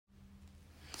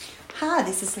Hi,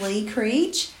 this is Lee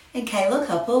Creech. And Kayla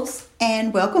Couples.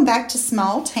 And welcome back to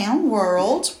Small Town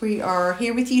World. We are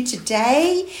here with you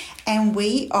today, and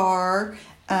we are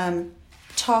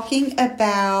talking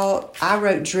about, I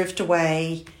wrote Drift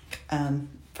Away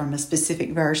from a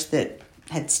specific verse that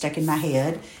had stuck in my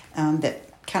head that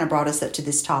kind of brought us up to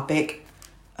this topic.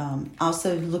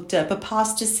 Also looked up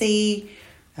apostasy.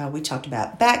 We talked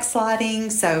about backsliding.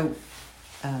 So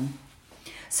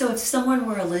if someone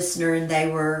were a listener and they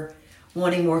were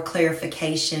wanting more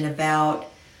clarification about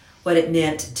what it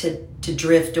meant to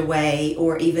drift away,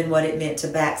 or even what it meant to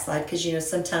backslide, because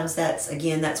sometimes that's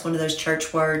one of those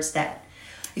church words that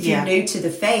if you're new to the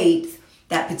faith,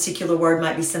 that particular word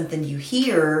might be something you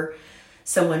hear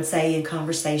someone say in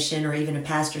conversation, or even a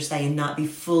pastor say, and not be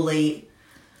fully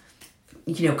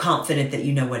confident that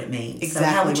you know what it means. Exactly. So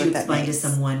how would you explain to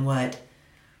someone what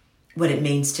it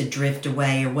means to drift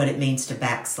away, or what it means to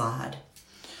backslide?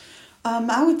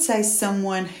 I would say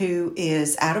someone who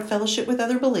is out of fellowship with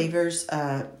other believers,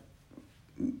 but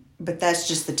that's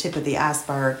just the tip of the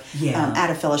iceberg. Yeah.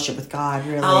 Out of fellowship with God,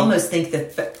 really. I almost think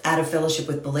that out of fellowship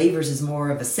with believers is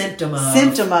more of a symptom of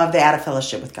the out of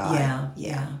fellowship with God.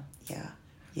 Yeah.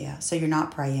 So you're not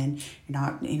praying, you're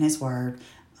not in His Word,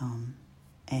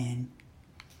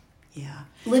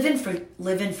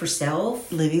 living for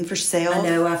self. Living for self. I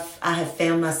know I have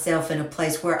found myself in a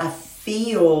place where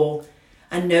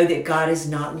I know that God has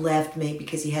not left me,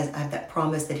 because I have that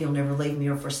promise that He'll never leave me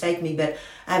or forsake me, but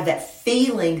I have that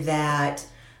feeling that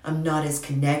I'm not as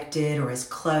connected or as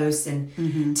close.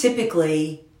 And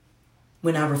typically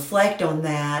when I reflect on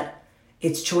that,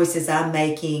 it's choices I'm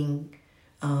making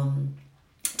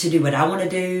to do what I want to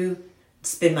do,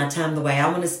 spend my time the way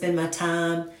I want to spend my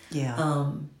time.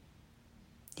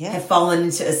 Have fallen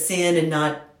into a sin and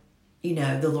not,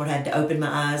 the Lord had to open my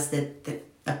eyes that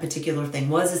a particular thing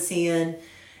was a sin.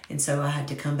 And so I had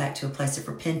to come back to a place of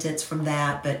repentance from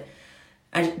that. But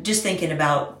I just thinking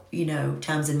about,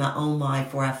 times in my own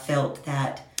life where I felt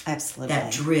that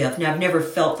drift. Now, I've never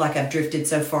felt like I've drifted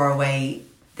so far away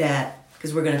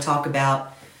because we're going to talk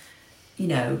about,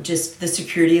 just the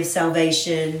security of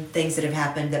salvation, things that have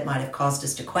happened that might have caused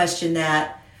us to question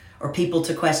that, or people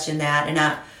to question that. And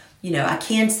I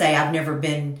can say I've never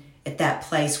been at that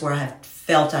place where I have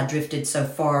felt I drifted so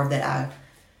far that I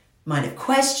might have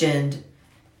questioned,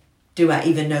 do I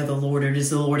even know the Lord, or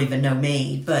does the Lord even know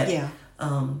me? But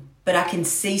I can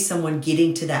see someone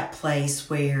getting to that place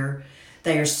where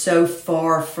they are so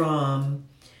far from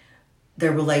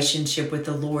their relationship with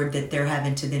the Lord that they're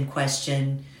having to then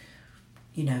question,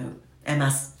 am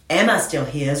I still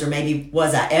His, or maybe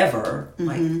was I ever?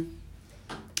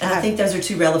 I think those are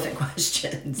two relevant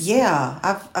questions.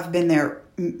 Yeah, I've been there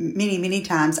many, many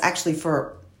times. Actually,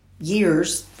 for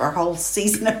years, for a whole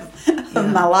season of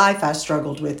my life, I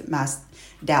struggled with my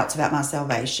doubts about my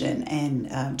salvation,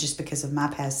 and just because of my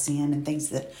past sin and things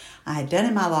that I had done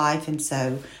in my life. And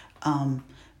so,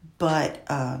 but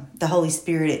the Holy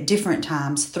Spirit at different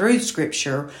times through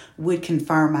Scripture would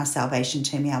confirm my salvation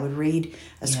to me. I would read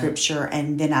a Scripture,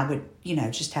 and then I would,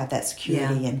 just have that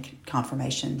security and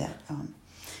confirmation that.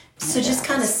 So just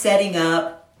kind of setting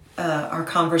up our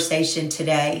conversation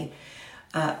today,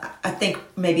 I think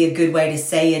maybe a good way to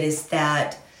say it is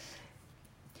that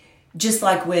just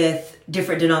like with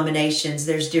different denominations,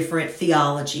 there's different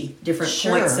theology, different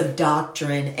points of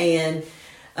doctrine, and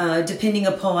depending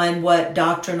upon what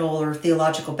doctrinal or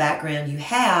theological background you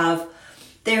have,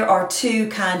 there are two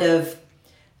kind of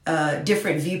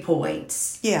different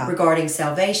viewpoints regarding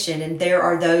salvation. And there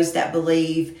are those that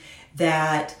believe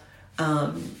that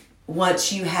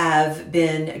once you have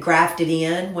been grafted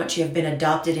in, once you have been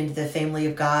adopted into the family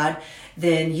of God,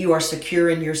 then you are secure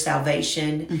in your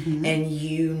salvation, and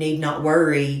you need not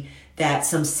worry that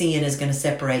some sin is going to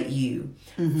separate you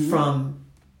from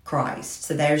Christ.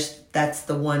 So that's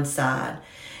the one side.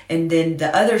 And then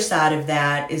the other side of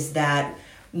that is that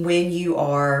when you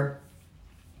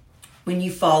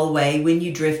fall away, when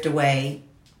you drift away,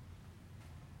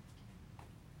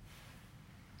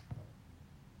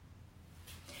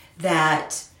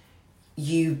 that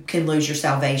you can lose your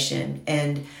salvation.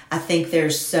 And I think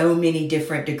there's so many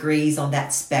different degrees on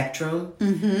that spectrum.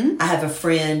 I have a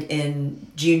friend in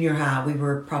junior high. We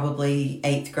were probably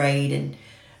 8th grade,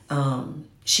 and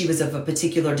she was of a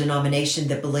particular denomination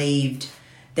that believed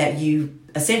that you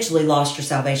essentially lost your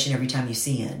salvation every time you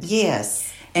sinned.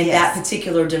 Yes. And that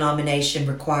particular denomination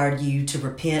required you to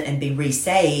repent and be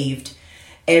resaved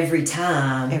every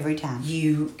time. If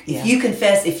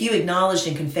you acknowledged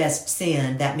and confessed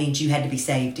sin, that means you had to be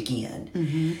saved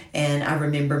again. And I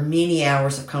remember many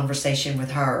hours of conversation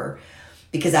with her,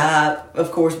 because I,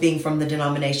 of course, being from the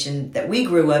denomination that we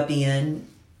grew up in,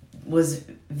 was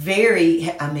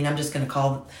very, I mean, I'm just going to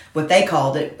call what they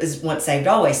called it is once saved,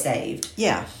 always saved.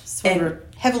 Yeah. So we're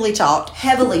heavily taught.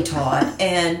 Heavily taught.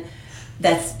 And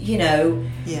that's,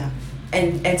 Yeah.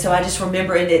 And so I just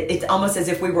remember, and it's almost as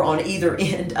if we were on either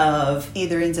ends of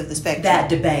the spectrum. That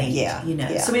debate. Yeah.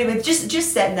 Yeah. So anyway,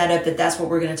 just setting that up, that's what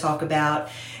we're going to talk about.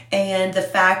 And the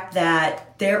fact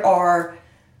that there are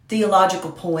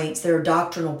theological points, there are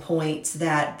doctrinal points,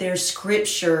 that there's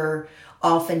scripture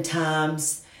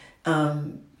oftentimes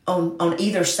on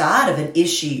either side of an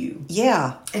issue.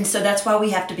 Yeah. And so that's why we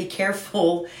have to be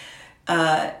careful.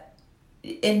 And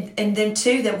then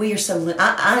too, that we are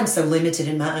I'm so limited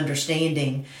in my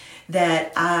understanding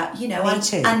that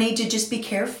I need to just be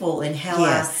careful in how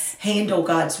I handle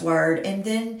God's word. And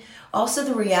then also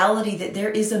the reality that there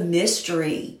is a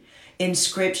mystery in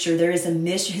scripture. There is a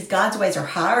mystery. God's ways are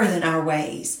higher than our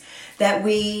ways, that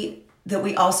we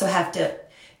also have to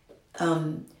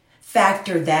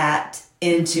factor that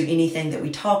into anything that we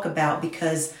talk about,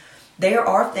 because there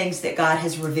are things that God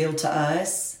has revealed to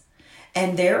us,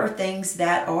 and there are things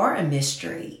that are a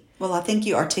mystery. Well, I think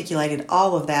you articulated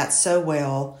all of that so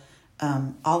well,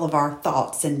 all of our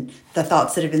thoughts and the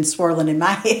thoughts that have been swirling in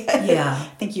my head. Yeah. I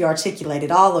think you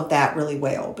articulated all of that really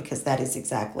well, because that is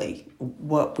exactly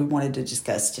what we wanted to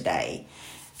discuss today.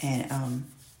 And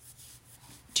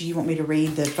do you want me to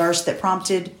read the verse that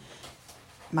prompted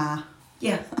my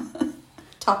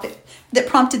topic, that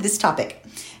prompted this topic?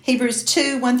 Hebrews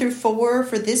 2:1-4,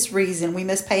 for this reason we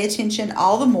must pay attention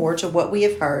all the more to what we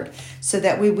have heard, so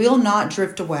that we will not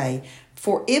drift away.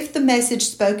 For if the message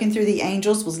spoken through the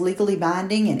angels was legally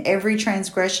binding, and every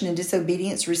transgression and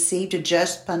disobedience received a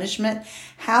just punishment,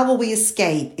 how will we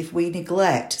escape if we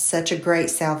neglect such a great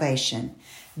salvation?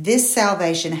 This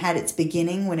salvation had its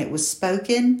beginning when it was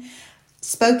spoken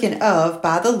of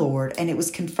by the Lord, and it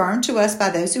was confirmed to us by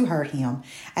those who heard him.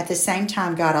 At the same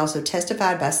time, God also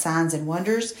testified by signs and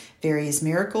wonders, various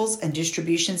miracles, and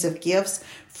distributions of gifts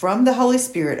from the Holy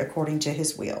Spirit according to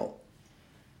his will.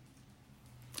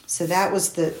 So that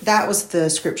was the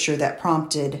scripture that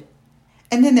prompted.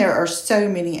 And then there are so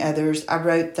many others. I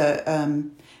wrote the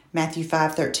Matthew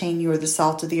 5:13, you are the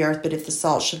salt of the earth, but if the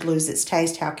salt should lose its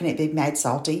taste, how can it be made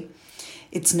salty?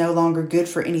 It's no longer good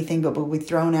for anything but will be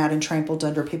thrown out and trampled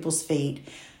under people's feet.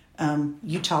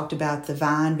 You talked about the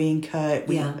vine being cut.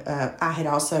 I had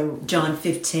also... John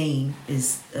 15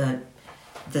 is the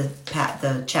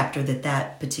chapter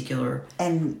that particular...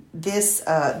 And this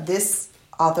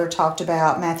author talked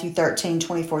about Matthew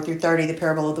 13:24-30, the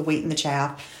parable of the wheat and the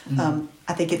chaff. Mm-hmm.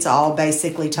 I think it's all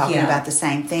basically talking about the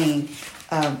same thing.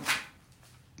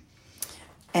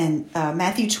 And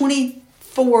Matthew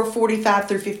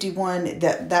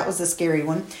 24:45-51, that was a scary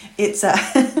one. It's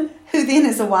who then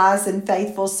is a wise and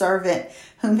faithful servant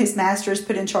whom his master has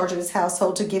put in charge of his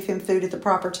household to give him food at the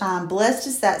proper time. Blessed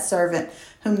is that servant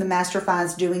whom the master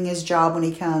finds doing his job when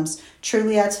he comes.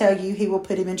 Truly I tell you, he will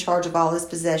put him in charge of all his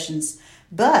possessions.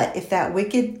 But if that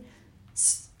wicked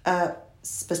servant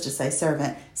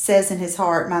says in his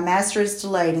heart, my master is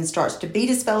delayed, and starts to beat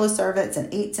his fellow servants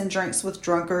and eats and drinks with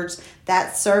drunkards,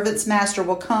 that servant's master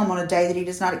will come on a day that he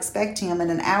does not expect him, in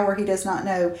an hour he does not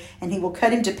know, and he will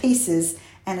cut him to pieces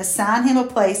and assign him a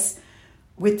place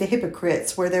with the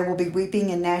hypocrites, where there will be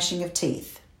weeping and gnashing of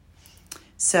teeth.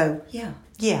 So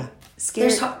scary.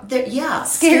 There's hard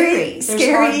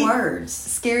words.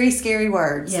 Scary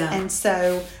words. Yeah. And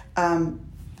so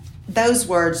those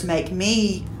words make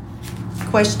me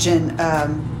question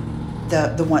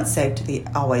the once saved to the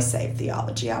always saved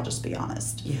theology. I'll just be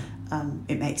honest. Yeah.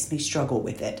 It makes me struggle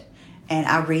with it. And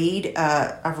I've read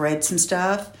some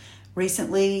stuff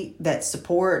recently that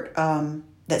support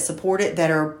it,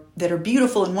 that are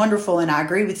beautiful and wonderful, and I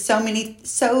agree with so many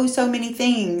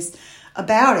things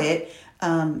about it.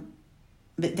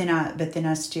 But then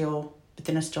I still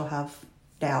have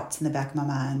doubts in the back of my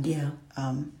mind. Yeah.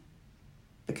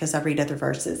 Because I read other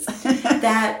verses.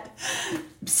 That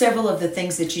several of the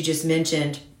things that you just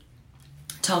mentioned,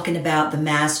 talking about the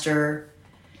master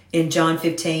in John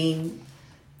 15,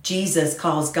 Jesus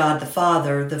calls God the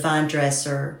Father, the vine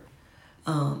dresser,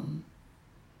 the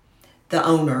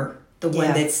owner, the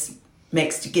one gets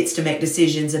to make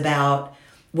decisions about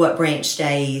what branch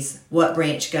stays, what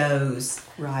branch goes,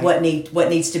 right, what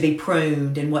needs to be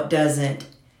pruned and what doesn't.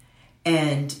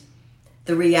 And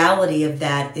the reality of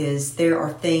that is there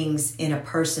are things in a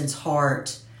person's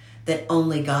heart that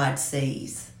only God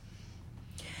sees.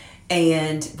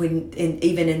 And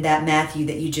even in that Matthew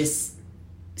that you just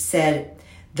said,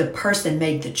 the person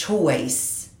made the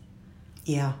choice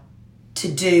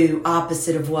to do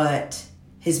opposite of what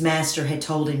his master had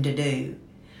told him to do.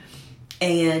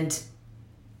 And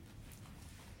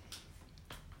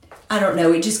I don't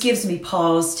know, it just gives me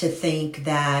pause to think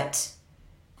that,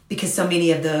 because so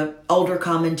many of the older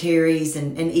commentaries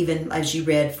and even as you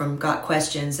read from Got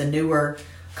Questions, a newer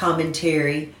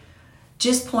commentary,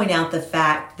 just point out the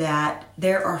fact that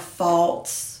there are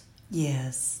false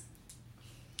Yes.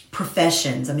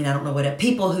 professions. I mean, I don't know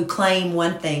people who claim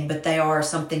one thing, but they are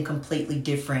something completely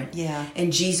different. Yeah.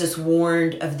 And Jesus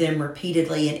warned of them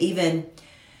repeatedly. And even,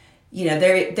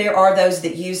 there are those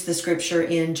that use the scripture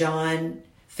in John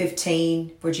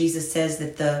 15, where Jesus says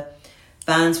that the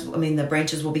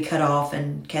branches will be cut off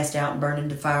and cast out and burned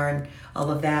into fire and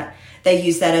all of that. They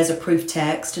use that as a proof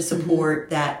text to support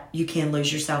that you can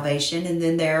lose your salvation. And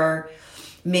then there are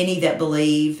many that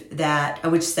believe that, I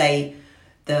would say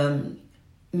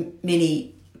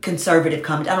many conservative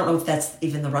comment. I don't know if that's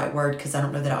even the right word, because I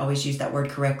don't know that I always use that word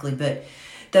correctly, but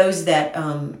those that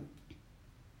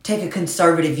take a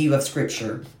conservative view of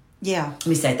Scripture. Yeah. Let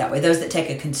me say it that way. Those that take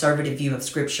a conservative view of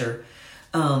Scripture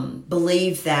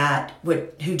believe that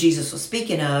who Jesus was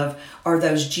speaking of are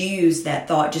those Jews that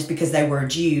thought just because they were a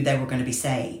Jew, they were going to be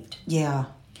saved. Yeah.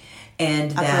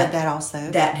 And I've read that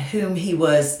also. That whom he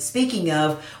was speaking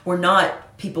of were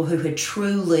not people who had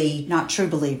truly... Not true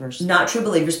believers. Not true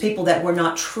believers, people that were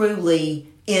not truly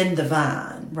in the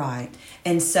vine. Right.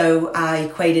 And so I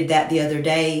equated that the other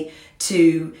day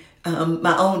to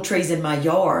my own trees in my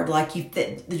yard. Like you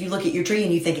look at your tree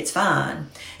and you think it's fine.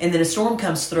 And then a storm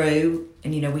comes through,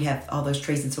 and we have all those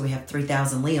trees, and so we have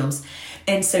 3,000 limbs.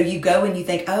 And so you go and you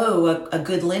think, oh, a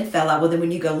good limb fell out. Well, then when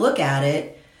you go look at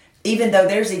it, even though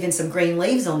there's even some green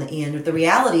leaves on the end, the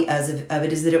reality of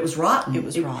it is that it was rotten. It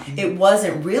was rotten. It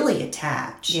wasn't really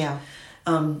attached. Yeah.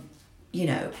 But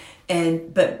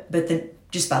then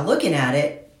just by looking at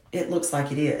it, it looks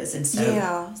like it is. And so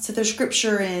yeah. So there's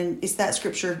scripture is that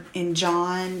scripture in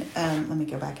John? Let me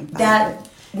go back and find it.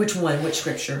 Which one? Which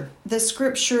scripture? The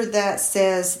scripture that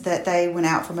says that they went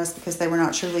out from us because they were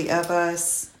not truly of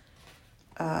us.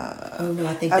 Oh no,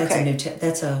 I think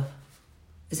that's a new.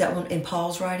 Is that one in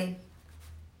Paul's writing?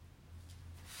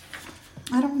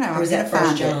 I don't know. Or is that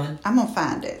 1 John? I'm gonna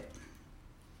find it.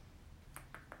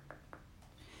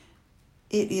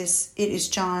 It is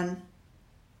John.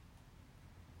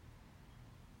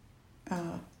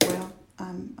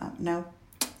 No,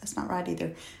 that's not right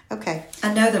either. Okay.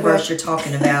 I know the verse you're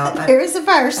talking about. There is a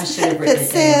verse I should have written that it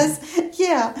says, down.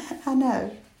 Yeah, I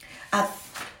know.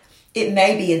 It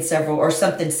may be in several, or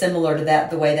something similar to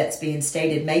that, the way that's being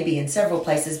stated, may be in several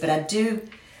places, but I do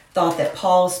thought that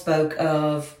Paul spoke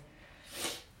of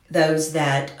those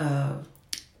that...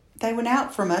 they went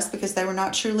out from us because they were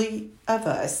not truly of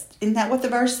us. Isn't that what the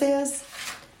verse says?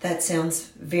 That sounds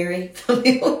very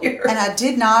familiar. And I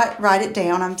did not write it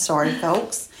down. I'm sorry,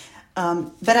 folks.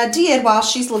 But I did, while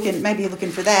she's maybe looking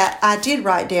for that, I did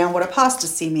write down what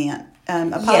apostasy meant.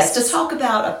 Yes, to talk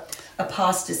about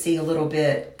apostasy a little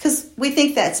bit. Because we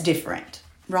think that's different,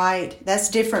 right? That's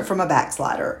different from a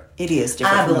backslider. It is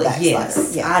different from a backslider.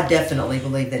 Yes, yeah. I definitely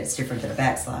believe that it's different than a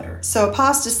backslider. So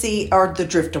apostasy, or the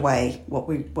drift away,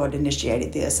 what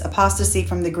initiated this. Apostasy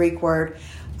from the Greek word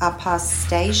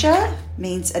apostasia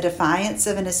means a defiance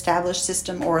of an established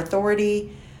system or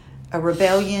authority, a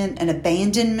rebellion, an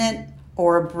abandonment,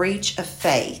 or a breach of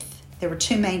faith. There were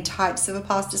two main types of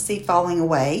apostasy: falling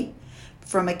away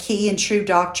from a key and true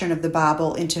doctrine of the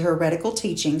Bible into heretical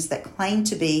teachings that claim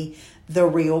to be the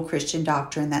real Christian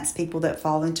doctrine. That's people that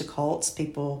fall into cults,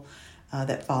 people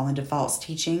that fall into false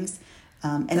teachings.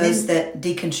 And those that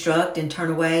deconstruct and turn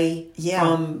away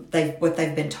from what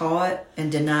they've been taught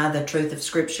and deny the truth of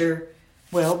Scripture.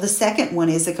 Well, the second one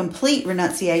is a complete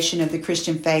renunciation of the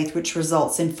Christian faith, which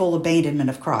results in full abandonment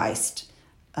of Christ.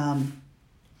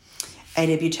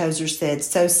 A.W. Tozer said,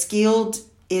 "So skilled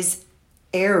is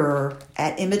error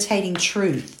at imitating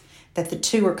truth that the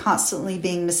two are constantly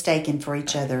being mistaken for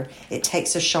each other. It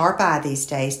takes a sharp eye these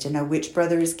days to know which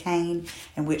brother is Cain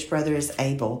and which brother is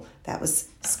Abel." That was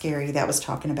scary. That was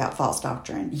talking about false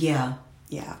doctrine. Yeah.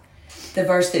 Yeah. The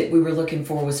verse that we were looking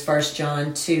for was 1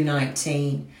 John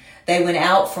 2:19. They went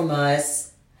out from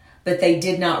us, but they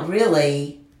were not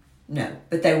really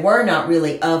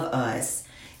of us.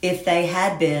 If they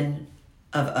had been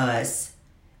of us,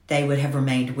 they would have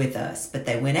remained with us. But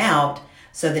they went out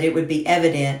so that it would be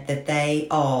evident that they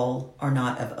all are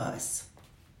not of us.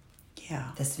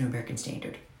 Yeah. That's the New American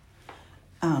Standard.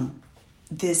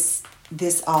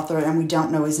 This author, and we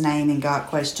don't know his name in Got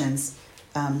Questions,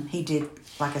 he did,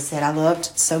 like I said, I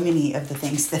loved so many of the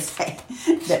things that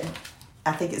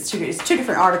I think it's two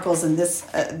different articles, and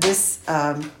this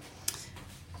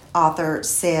author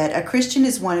said, "A Christian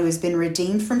is one who has been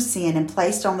redeemed from sin and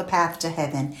placed on the path to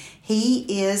heaven.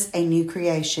 He is a new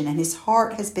creation, and his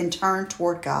heart has been turned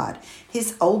toward God.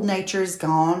 His old nature is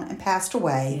gone and passed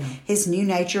away. Yeah. His new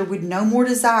nature would no more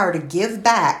desire to give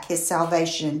back his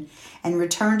salvation and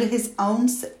return to his own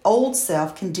old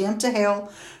self, condemned to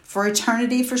hell for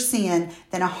eternity for sin,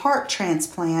 than a heart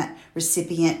transplant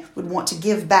recipient would want to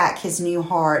give back his new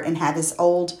heart and have his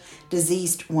old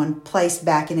diseased one placed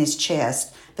back in his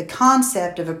chest. The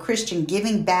concept of a Christian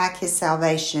giving back his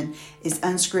salvation is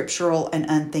unscriptural and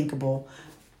unthinkable,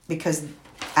 because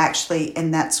actually,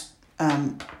 and that's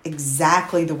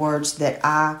exactly the words that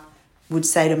I would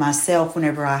say to myself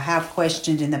whenever I have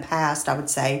questioned in the past. I would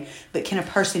say, but can a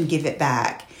person give it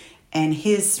back? And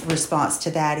his response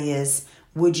to that is,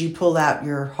 would you pull out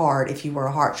your heart if you were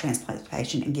a heart transplant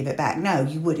patient and give it back? No,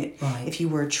 you wouldn't. Right. If you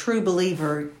were a true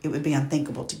believer, it would be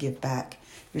unthinkable to give back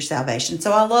your salvation.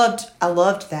 So I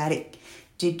loved that. It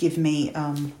did give me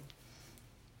and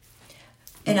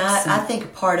I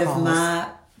think part of my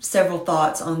several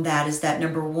thoughts on that is that,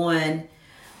 number one,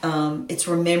 it's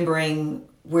remembering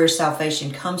where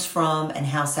salvation comes from and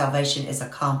how salvation is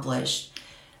accomplished.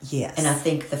 Yes. And I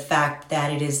think the fact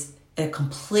that it is a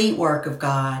complete work of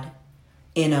God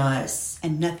in us,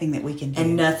 and nothing that we can do.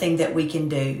 and nothing that we can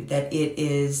do, that it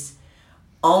is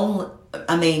only,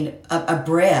 a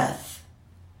breath,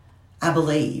 I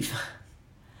believe,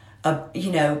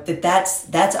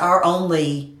 that's our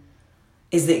only,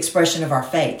 is the expression of our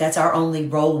faith. That's our only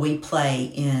role we play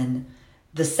in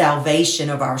the salvation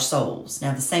of our souls.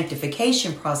 Now, the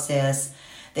sanctification process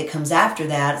that comes after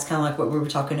that, it's kind of like what we were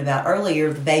talking about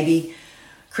earlier, the baby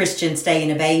Christian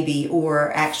staying a baby,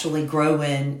 or actually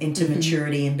growing into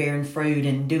maturity and bearing fruit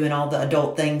and doing all the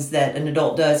adult things that an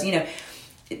adult does,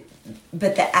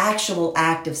 But the actual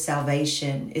act of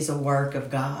salvation is a work of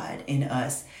God in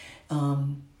us.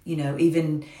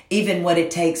 Even what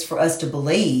it takes for us to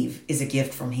believe is a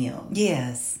gift from Him.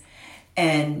 Yes.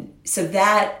 And so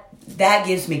that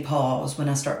gives me pause when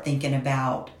I start thinking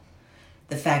about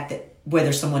the fact that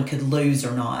whether someone could lose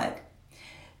or not.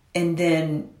 And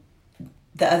then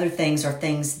the other things are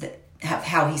things that have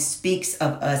how He speaks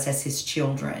of us as His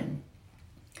children.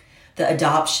 The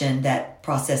adoption, that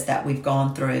process that we've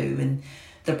gone through, and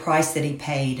the price that He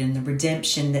paid, and the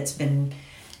redemption that's been,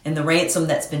 and the ransom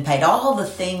that's been paid, all the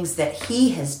things that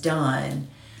He has done.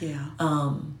 Yeah.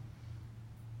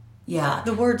 Yeah.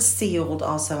 The word sealed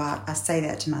also, I say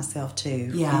that to myself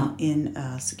too. Yeah. In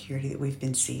security, that we've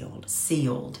been sealed.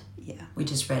 Sealed. Yeah. We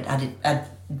just read, I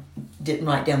didn't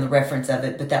write down the reference of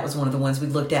it, but that was one of the ones we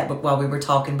looked at while we were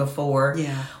talking before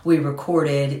we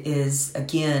recorded, is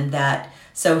again that,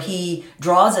 so He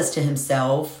draws us to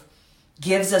Himself,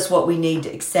 gives us what we need to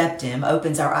accept Him,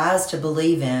 opens our eyes to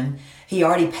believe Him. He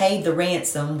already paid the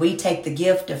ransom. We take the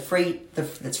gift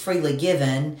that's freely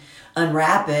given,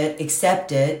 unwrap it,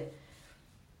 accept it.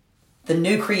 The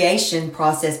new creation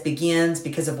process begins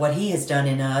because of what He has done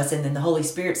in us, and then the Holy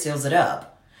Spirit seals it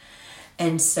up.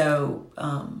 And so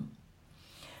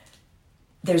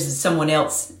there's someone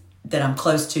else that I'm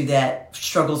close to that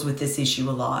struggles with this issue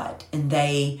a lot.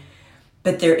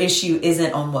 But their issue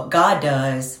isn't on what God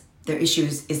does. Their issue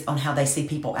is on how they see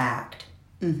people act.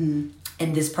 Mm-hmm.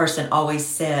 And this person always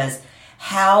says,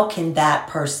 how can that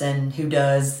person who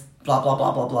does blah, blah,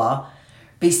 blah, blah, blah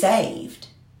be saved?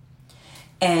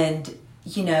 And,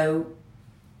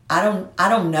 I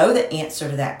don't know the answer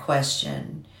to that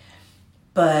question.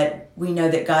 But we know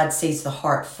that God sees the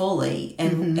heart fully,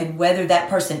 and whether that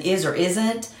person is or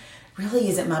isn't really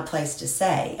isn't my place to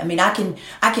say. I mean, I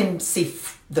can see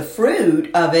the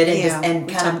fruit of it, and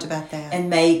we kind talked of about that, and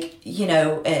make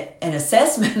an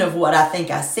assessment of what I think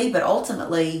I see. But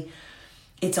ultimately,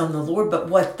 it's on the Lord. But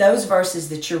what those verses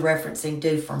that you're referencing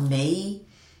do for me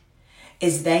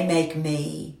is they make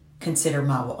me consider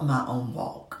my own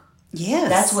walk. Yes,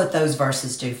 that's what those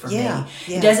verses do for me. Yeah.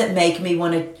 It doesn't make me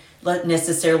want to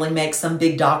necessarily make some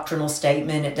big doctrinal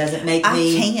statement. It doesn't make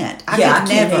me. I can't. I can't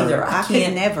never. either. I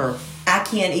could never. I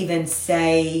can't even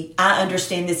say I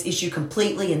understand this issue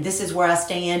completely, and this is where I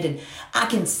stand. And I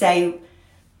can say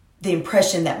the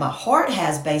impression that my heart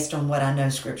has based on what I know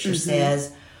Scripture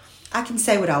says. I can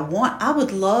say what I want. I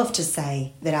would love to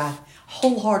say that I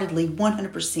wholeheartedly,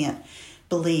 100%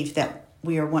 believe that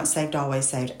we are once saved, always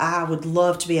saved. I would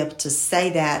love to be able to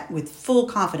say that with full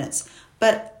confidence.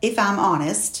 But if I'm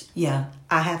honest,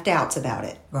 I have doubts about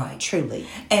it. Right. Truly.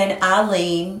 And I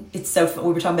lean, we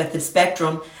were talking about the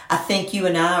spectrum. I think you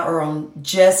and I are on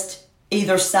just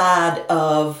either side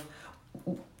of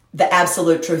the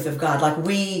absolute truth of God. Like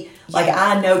we Like,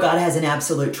 I know God has an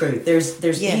absolute truth. There's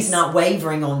Yes. He's not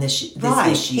wavering on this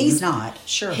Right. issue. He's not.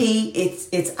 Sure.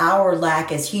 It's our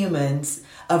lack as humans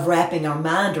of wrapping our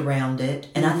mind around it.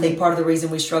 And I think part of the reason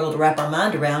we struggle to wrap our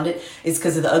mind around it is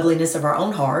because of the ugliness of our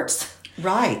own hearts.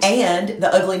 Right. And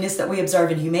the ugliness that we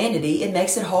observe in humanity. It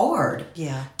makes it hard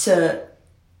Yeah. to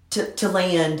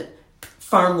land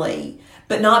firmly,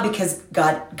 but not because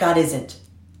God isn't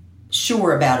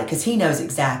sure about it, because He knows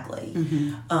exactly.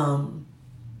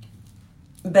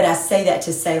 But I say that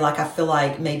to say, like, I feel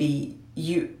like maybe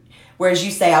whereas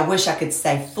you say, I wish I could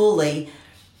say fully,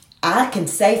 I can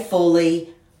say fully,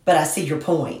 but I see your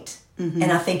point.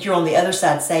 And I think you're on the other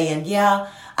side saying, yeah,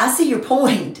 I see your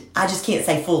point, I just can't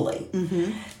say fully.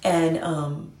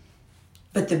 And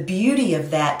but the beauty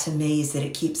of that to me is that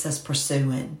it keeps us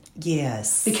pursuing.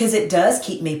 Yes. Because it does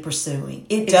keep me pursuing.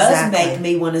 It does make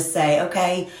me want to say,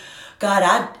 okay, God,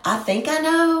 I think I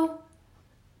know,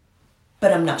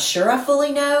 but I'm not sure I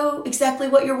fully know exactly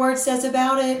what your word says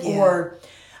about it. Yeah. Or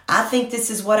I think this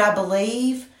is what I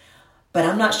believe, but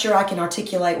I'm not sure I can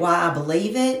articulate why I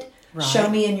believe it. Right. Show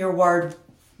me in your word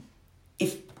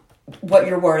what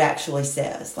your word actually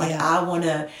says. Like, Yeah. I want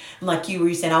to, like you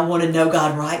were saying, I want to know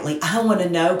God rightly. I want to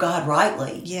know God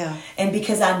rightly. Yeah. And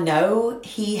because I know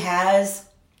He has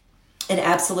an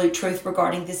absolute truth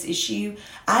regarding this issue,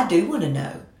 I do want to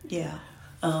know. Yeah.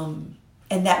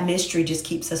 And that mystery just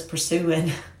keeps us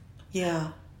pursuing.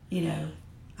 Yeah. You know.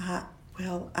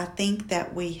 I think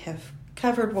that we have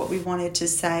covered what we wanted to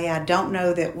say. I don't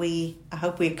know that I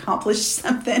hope we accomplished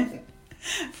something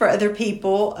for other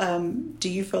people. Do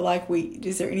you feel like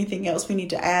is there anything else we need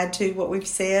to add to what we've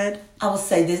said? I will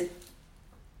say this.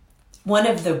 One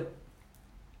of the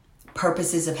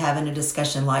purposes of having a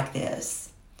discussion like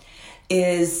this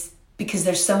is because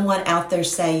there's someone out there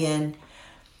saying,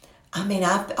 I mean,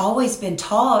 I've always been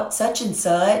taught such and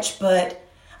such, but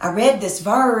I read this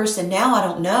verse and now I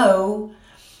don't know.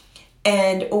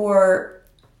 Or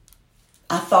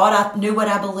I thought I knew what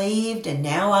I believed and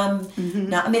now I'm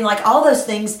not. I mean, like, all those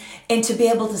things. And to be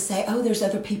able to say, oh, there's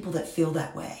other people that feel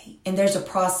that way. And there's a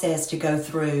process to go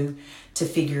through to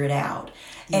figure it out.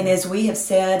 Yeah. And as we have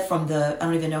said I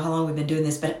don't even know how long we've been doing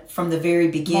this, but from the very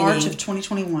beginning. March of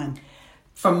 2021.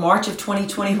 From March of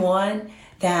 2021,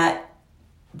 that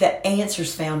the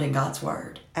answer's found in God's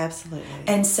word. Absolutely.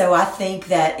 And so I think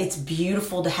that it's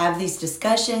beautiful to have these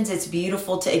discussions. It's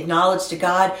beautiful to acknowledge to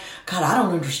God, I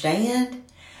don't understand.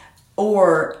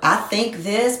 Or I think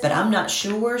this, but I'm not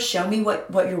sure. Show me what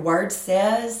your word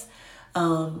says.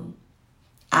 I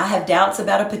have doubts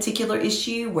about a particular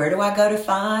issue. Where do I go to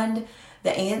find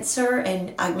the answer?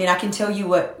 And I mean, I can tell you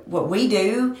what we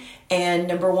do. And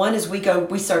number one is we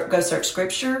search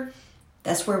scripture.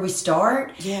 That's where we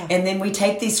start. Yeah. And then we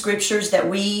take these scriptures that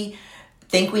we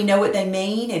think we know what they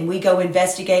mean, and we go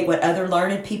investigate what other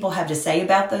learned people have to say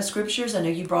about those scriptures. I know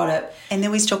you brought up. And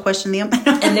then we still question them.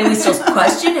 And then we still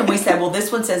question, and we say, well,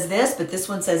 this one says this, but this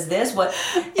one says this. What?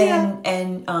 Yeah.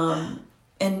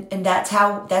 And that's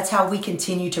how we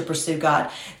continue to pursue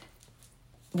God.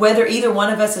 Whether either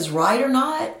one of us is right or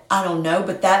not, I don't know,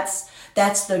 but that's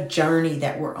the journey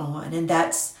that we're on, and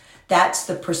that's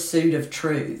the pursuit of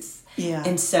truth. Yeah.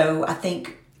 And so I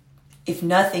think, if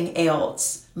nothing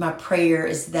else, my prayer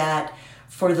is that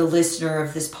for the listener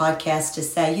of this podcast to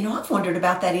say, I've wondered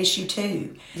about that issue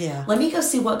too. Yeah. Let me go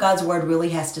see what God's word really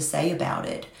has to say about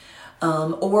it.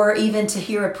 Or even to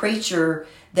hear a preacher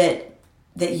that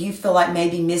you feel like may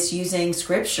be misusing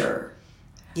scripture.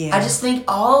 Yeah. I just think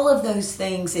all of those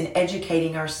things in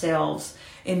educating ourselves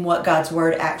in what God's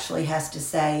word actually has to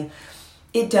say,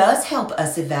 it does help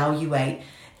us evaluate.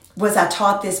 Was I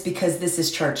taught this because this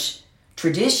is church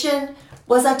tradition?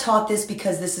 Was I taught this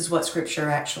because this is what scripture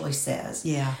actually says?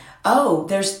 Yeah. Oh,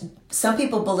 there's some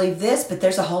people believe this, but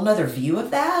there's a whole nother view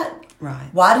of that. Right.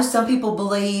 Why do some people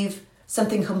believe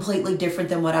something completely different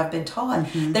than what I've been taught?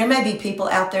 Mm-hmm. There may be people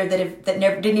out there that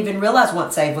never didn't even realize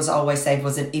once saved was always saved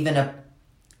wasn't even a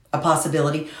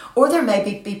possibility. Or there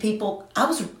may be people,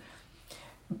 I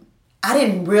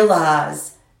didn't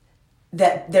realize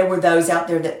that there were those out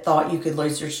there that thought you could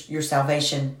lose your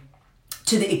salvation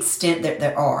to the extent that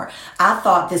there are. I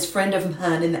thought this friend of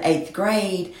mine in the 8th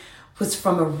grade was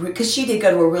because she did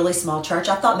go to a really small church.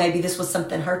 I thought maybe this was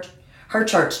something her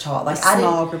church taught. Like, a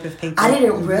small group of people. I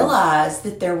didn't realize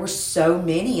that there were so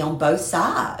many on both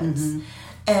sides. Mm-hmm.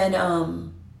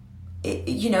 And,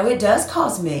 it does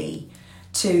cause me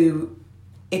to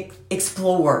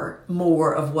explore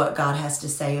more of what God has to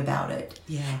say about it.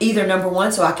 Yeah. Either number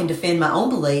one, so I can defend my own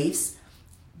beliefs,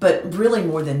 but really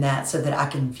more than that, so that I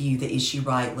can view the issue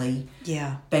rightly.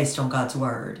 Yeah. Based on God's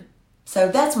word. So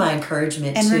that's my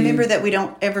encouragement. And remember that we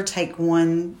don't ever take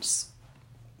one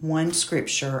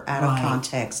scripture out of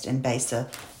context and base a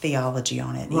theology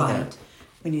on it either. Right.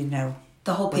 We need to know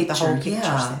the whole picture. What the whole picture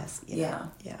Yeah. says. Yeah.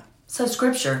 Yeah. So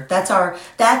scripture,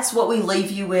 that's what we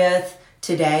leave you with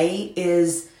today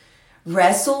is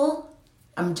wrestle.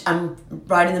 I'm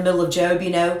right in the middle of Job,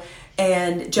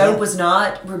 and Job was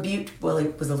not rebuked. Well, he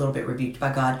was a little bit rebuked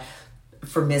by God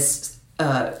for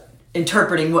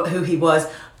interpreting who he was,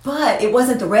 but it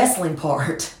wasn't the wrestling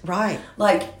part. Right.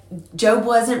 Like Job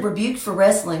wasn't rebuked for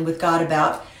wrestling with God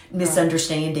about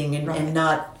misunderstanding and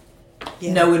not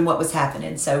knowing what was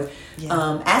happening. So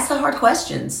ask the hard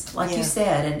questions, like you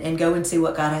said, and go and see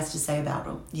what God has to say about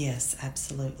them. Yes,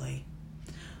 absolutely.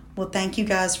 Well, thank you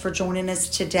guys for joining us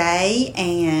today,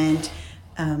 and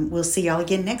we'll see y'all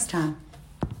again next time.